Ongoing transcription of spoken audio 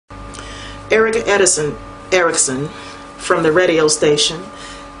Erickson from the radio station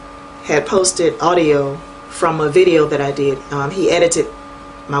had posted audio from a video that I did. He edited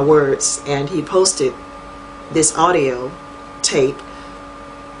my words and he posted this audio tape,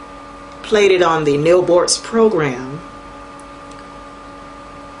 played it on the NEAL BOORTZ program,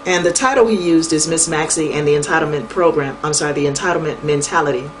 and the title he used is Miss Maxie and the Entitlement Program. I'm sorry, the Entitlement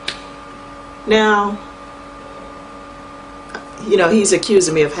Mentality. Now, you know, he's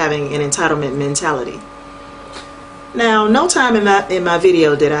accusing me of having an entitlement mentality. Now, no time in my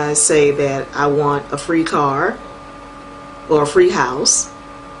video did I say that I want a free car or a free house.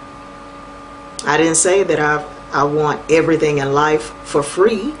 I didn't say that I want everything in life for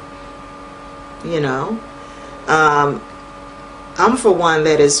free. You know, I'm for one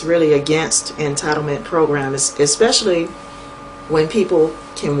that is really against entitlement programs, especially when people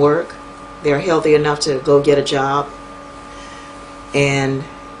can work, they're healthy enough to go get a job, and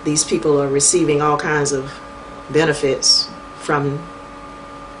these people are receiving all kinds of benefits from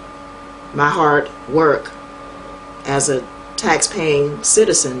my hard work as a tax-paying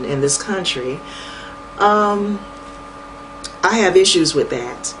citizen in this country. I have issues with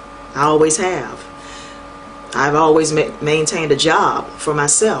that. I always have. I've always maintained a job for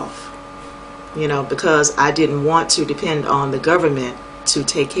myself, you know, because I didn't want to depend on the government to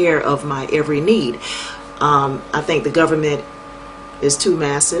take care of my every need. I think the government is too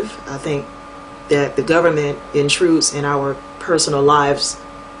massive. I think that the government intrudes in our personal lives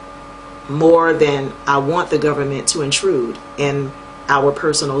more than I want the government to intrude in our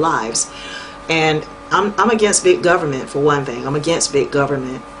personal lives. And I'm against big government, for one thing. I'm against big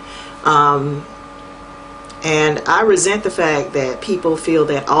government. And I resent the fact that people feel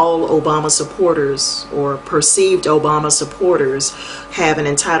that all Obama supporters or perceived Obama supporters have an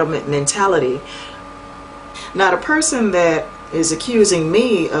entitlement mentality. Now, the person that is accusing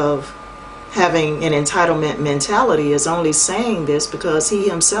me of having an entitlement mentality is only saying this because he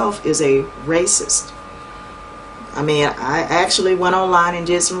himself is a racist. I mean, I actually went online and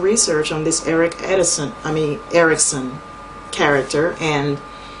did some research on this Erickson character, and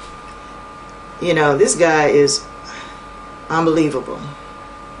you know, this guy is unbelievable.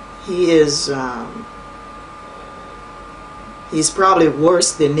 He is, he's probably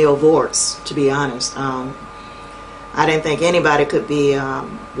worse than NEAL BOORTZ, to be honest. I didn't think anybody could be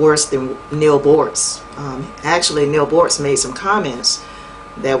worse than NEAL BOORTZ. Actually, NEAL BOORTZ made some comments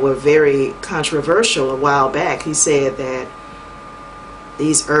that were very controversial a while back. He said that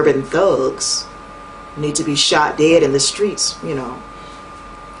these urban thugs need to be shot dead in the streets, you know.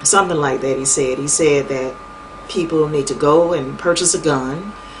 Something like that, he said. He said that people need to go and purchase a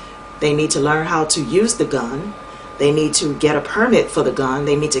gun. They need to learn how to use the gun. They need to get a permit for the gun.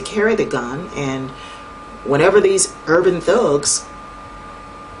 They need to carry the gun. And whenever these urban thugs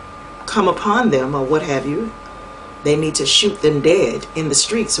come upon them or what have you, they need to shoot them dead in the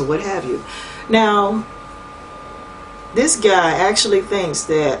streets or what have you. Now, this guy actually thinks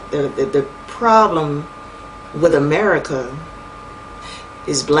that the problem with America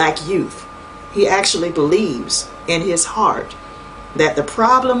is black youth. He actually believes in his heart that the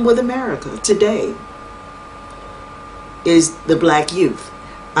problem with America today is the black youth.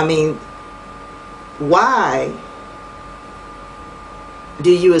 I mean, why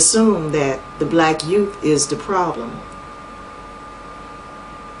do you assume that the black youth is the problem?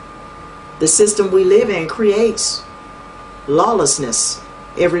 The system we live in creates lawlessness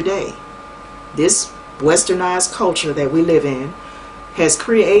every day. This westernized culture that we live in has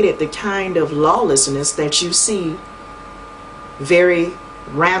created the kind of lawlessness that you see very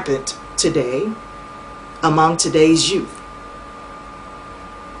rampant today among today's youth.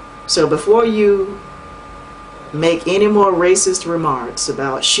 So before you make any more racist remarks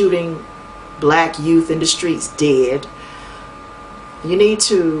about shooting black youth in the streets dead, you need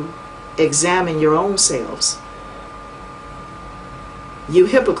to examine your own selves. You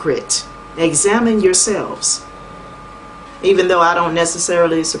hypocrite, examine yourselves. Even though I don't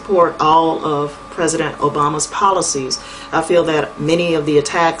necessarily support all of President Obama's policies, I feel that many of the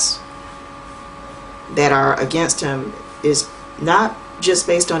attacks that are against him is not just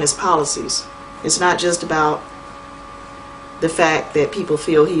based on his policies. It's not just about the fact that people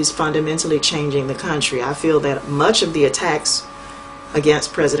feel he's fundamentally changing the country. I feel that much of the attacks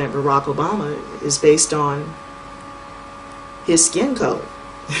against President Barack Obama is based on his skin color.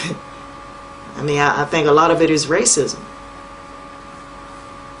 I mean, I think a lot of it is racism.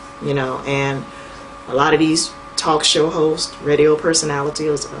 You know, and a lot of these talk show hosts, radio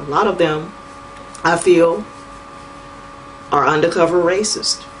personalities, a lot of them, I feel, are undercover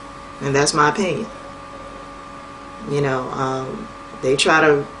racist. And that's my opinion. You know, they try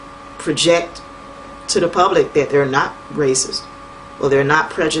to project to the public that they're not racist or they're not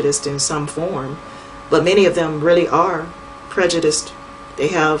prejudiced in some form, but many of them really are prejudiced. They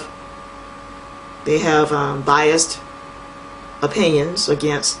have biased opinions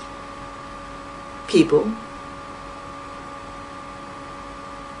against people,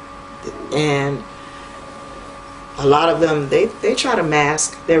 and a lot of them they try to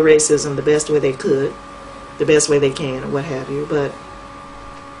mask their racism the best way they could, the best way they can, or what have you, but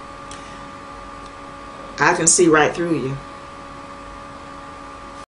I can see right through you.